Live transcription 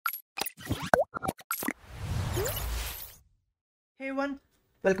Hey everyone,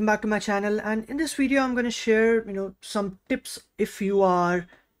 welcome back to my channel, and in this video I'm going to share some tips if you are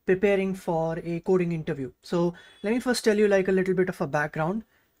preparing for a coding interview. So let me first tell you like a little bit of a background.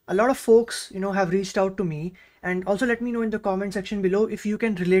 A lot of folks have reached out to me, and also let me know in the comment section below if you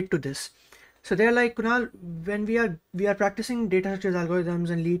can relate to this. So they're like, Kunal, when we are practicing data structures,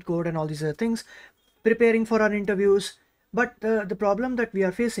 algorithms and lead code and all these other things, preparing for our interviews, but the problem that we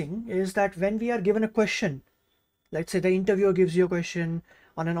are facing is that when we are given a question, let's say the interviewer gives you a question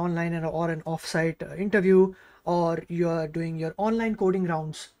on an online or an off-site interview, or you're doing your online coding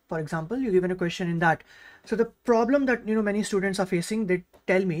rounds, for example, you're given a question in that. So the problem that many students are facing, they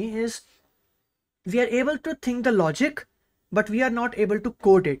tell me, is we are able to think the logic but we are not able to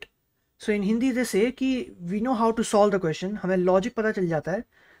code it. So in Hindi they say कि we know how to solve the question, हमें logic पता चल जाता है,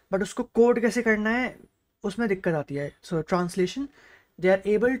 but उसको code कैसे करना है उसमें दिक्कत आती है. So translation, they are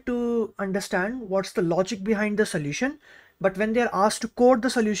able to understand what's the logic behind the solution, but when they are asked to code the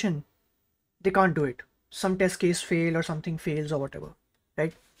solution, they can't do it. Some test case fail or something fails or whatever,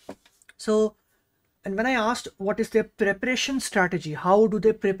 right? So, and when I asked what is their preparation strategy, how do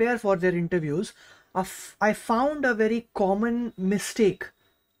they prepare for their interviews, I found a very common mistake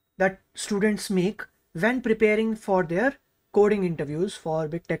that students make when preparing for their coding interviews for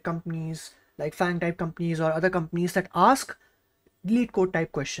big tech companies like FANG type companies or other companies that ask lead code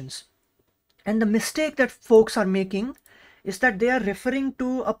type questions. And the mistake that folks are making is that they are referring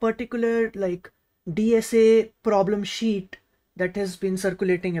to a particular like DSA problem sheet that has been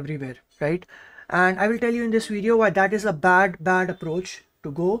circulating everywhere, right? And I will tell you in this video why that is a bad approach to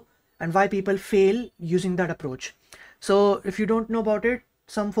go and why people fail using that approach. So if you don't know about it,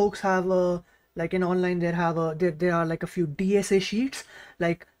 some folks have like in online there are like a few DSA sheets,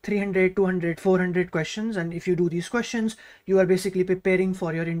 like 300, 200, 400 questions, and if you do these questions, you are basically preparing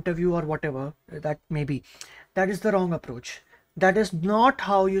for your interview or whatever that may be. That is the wrong approach. That is not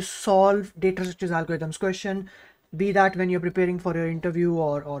how you solve data structures algorithms question, be that when you're preparing for your interview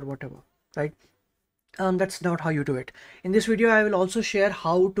or whatever, right? That's not how you do it. In this video I will also share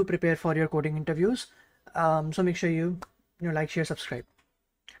how to prepare for your coding interviews, so make sure you like, share, subscribe.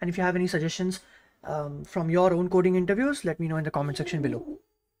 And if you have any suggestions from your own coding interviews, let me know in the comment section below.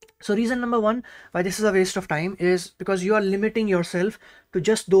 So reason number one why this is a waste of time is because you are limiting yourself to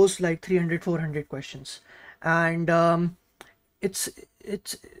just those like 300, 400 questions. And it's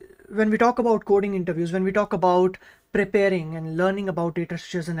when we talk about coding interviews, when we talk about preparing and learning about data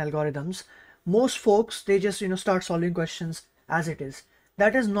structures and algorithms, most folks, they just start solving questions as it is.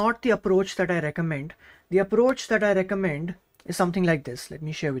 That is not the approach that I recommend. The approach that I recommend is something like this. Let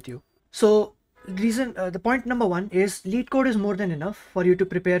me share with you. So the point number one is lead code is more than enough for you to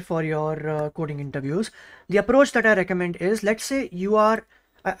prepare for your coding interviews. The approach that I recommend is, let's say you are,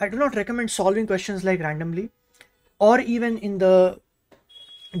 I do not recommend solving questions like randomly or even in the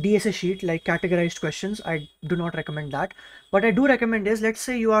DSA sheet like categorized questions. I do not recommend that. What I do recommend is, let's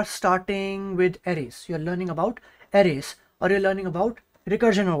say you are starting with arrays, you're learning about arrays, or you're learning about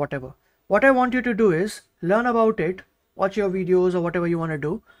recursion or whatever. What I want you to do is learn about it, watch your videos or whatever you want to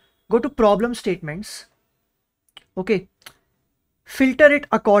do, go to problem statements, okay, filter it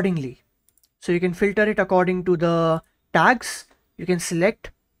accordingly. So you can filter it according to the tags. You can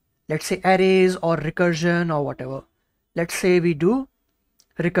select, let's say, arrays or recursion or whatever. Let's say we do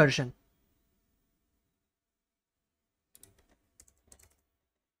recursion.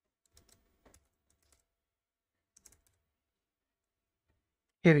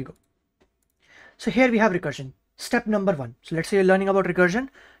 Here we go. So here we have recursion. Step number one. So let's say you're learning about recursion.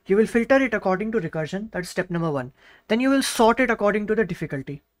 You will filter it according to recursion. That's step number one. Then you will sort it according to the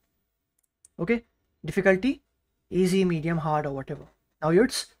difficulty. Okay, difficulty, easy, medium, hard, or whatever.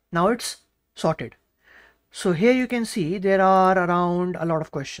 Now it's sorted. So here you can see there are around a lot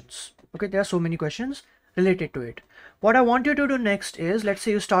of questions. Okay, there are so many questions related to it. What I want you to do next is, let's say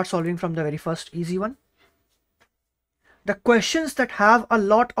you start solving from the very first easy one. The questions that have a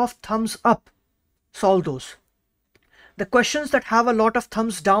lot of thumbs up, solve those. The questions that have a lot of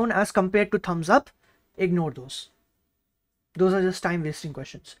thumbs down as compared to thumbs up, ignore those. Those are just time wasting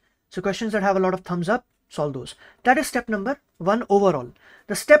questions. So questions that have a lot of thumbs up, solve those. That is step number one overall.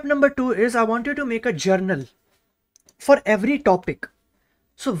 The step number two is, I want you to make a journal for every topic.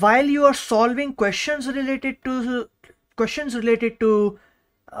 So while you are solving questions related to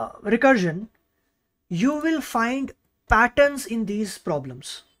recursion, you will find patterns in these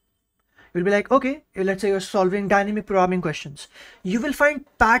problems. You'll be like, okay, let's say you're solving dynamic programming questions. You will find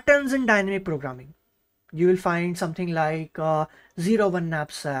patterns in dynamic programming. You will find something like 0-1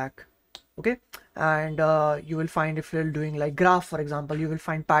 knapsack, okay, and you will find, if you're doing like graph, for example, you will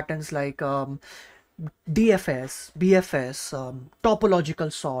find patterns like DFS, BFS,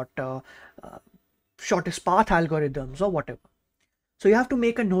 topological sort, shortest path algorithms, or whatever. So you have to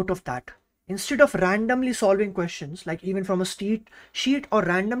make a note of that. Instead of randomly solving questions, like even from a sheet or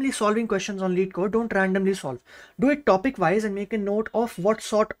randomly solving questions on LeetCode, don't randomly solve. Do it topic wise and make a note of what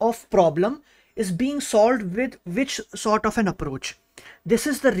sort of problem is being solved with which sort of an approach. This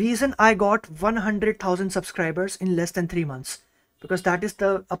is the reason I got 100,000 subscribers in less than 3 months, because that is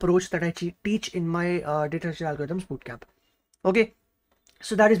the approach that I teach in my data structure algorithms bootcamp. Okay,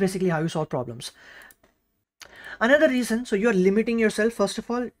 so that is basically how you solve problems. Another reason, so you're limiting yourself. First of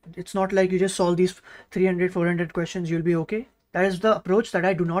all, it's not like you just solve these 300, 400 questions, you'll be okay. That is the approach that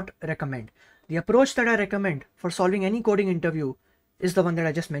I do not recommend. The approach that I recommend for solving any coding interview is the one that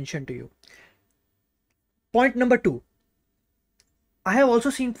I just mentioned to you. Point number 2. I have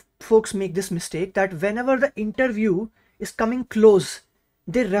also seen folks make this mistake that whenever the interview is coming close,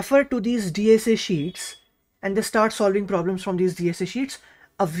 they refer to these DSA sheets and they start solving problems from these DSA sheets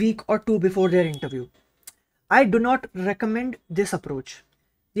a week or 2 before their interview. I do not recommend this approach.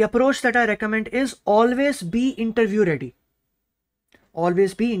 The approach that I recommend is always be interview ready.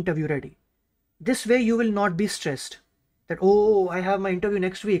 Always be interview ready. This way you will not be stressed that, oh, I have my interview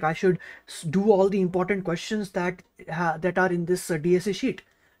next week, I should do all the important questions that are in this DSA sheet.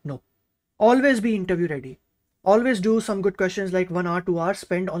 No, always be interview ready. Always do some good questions like 1 hour, 2 hours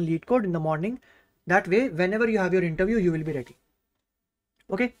spend on LeetCode in the morning. That way, whenever you have your interview, you will be ready.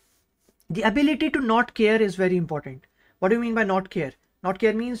 Okay. The ability to not care is very important. What do you mean by not care? Not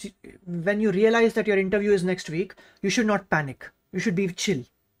care means when you realize that your interview is next week, you should not panic. You should be chill,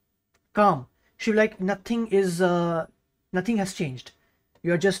 calm. You should be like nothing has changed.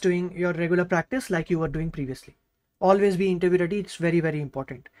 You are just doing your regular practice like you were doing previously. Always be interview ready. It's very, very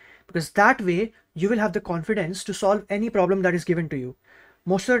important, because that way you will have the confidence to solve any problem that is given to you.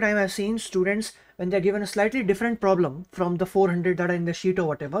 Most of the time I've seen students, when they're given a slightly different problem from the 400 that are in the sheet or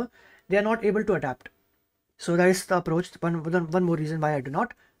whatever, they are not able to adapt. So that is the approach. One more reason why I do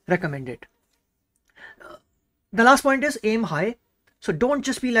not recommend it. The last point is aim high. So don't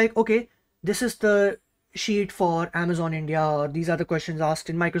just be like, okay, this is the sheet for Amazon India, or these are the questions asked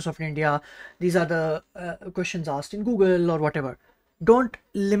in Microsoft India, these are the questions asked in Google or whatever. Don't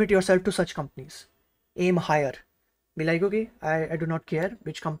limit yourself to such companies. Aim higher. Be like, okay, I do not care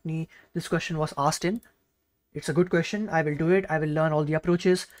which company this question was asked in. It's a good question. I will do it. I will learn all the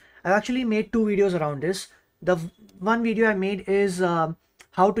approaches. I've actually made 2 videos around this. The one video I made is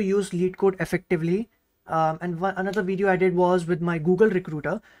how to use LeetCode effectively. And another video I did was with my Google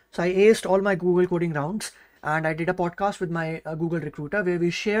recruiter. So I aced all my Google coding rounds, and I did a podcast with my Google recruiter where we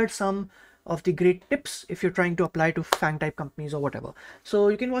shared some of the great tips if you're trying to apply to FANG type companies or whatever. So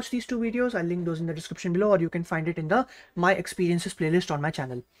you can watch these 2 videos. I'll link those in the description below, or you can find it in the My Experiences playlist on my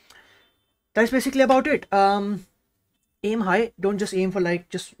channel. That's basically about it. Aim high. Don't just aim for like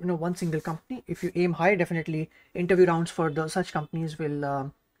just one single company. If you aim high, definitely interview rounds for such companies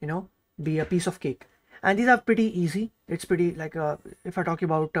will be a piece of cake. And these are pretty easy. It's pretty like if I talk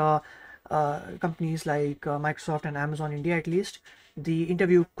about companies like Microsoft and Amazon India, at least the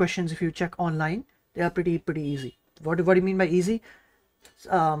interview questions, if you check online, they are pretty easy. What do you mean by easy?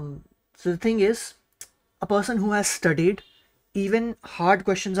 So the thing is, a person who has studied, even hard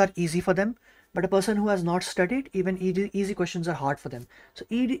questions are easy for them. But a person who has not studied, even easy questions are hard for them. So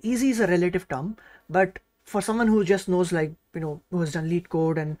easy is a relative term, but for someone who just knows, like, who has done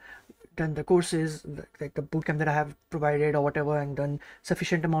LeetCode and done the courses, like the bootcamp that I have provided or whatever, and done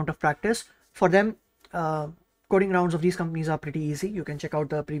sufficient amount of practice, for them, coding rounds of these companies are pretty easy. You can check out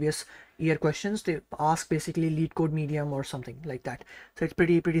the previous year questions. They ask basically LeetCode medium or something like that. So it's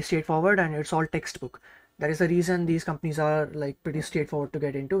pretty straightforward, and it's all textbook. That is the reason these companies are like pretty straightforward to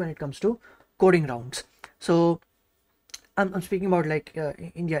get into when it comes to coding rounds. So I'm speaking about like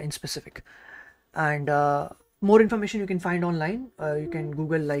India in specific, and more information you can find online. You can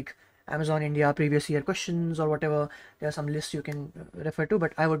Google like Amazon India previous year questions or whatever. There are some lists you can refer to,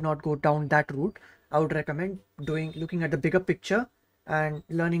 but I would not go down that route. I would recommend looking at the bigger picture and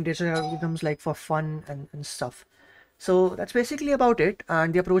learning data algorithms like for fun and stuff. So that's basically about it,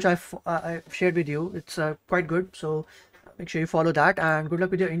 and the approach I've shared with you, it's quite good. So make sure you follow that, and good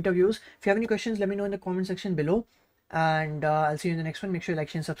luck with your interviews. If you have any questions, let me know in the comment section below, and I'll see you in the next one. Make sure you like,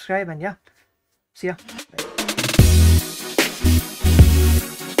 share, and subscribe, and yeah, see ya. Bye.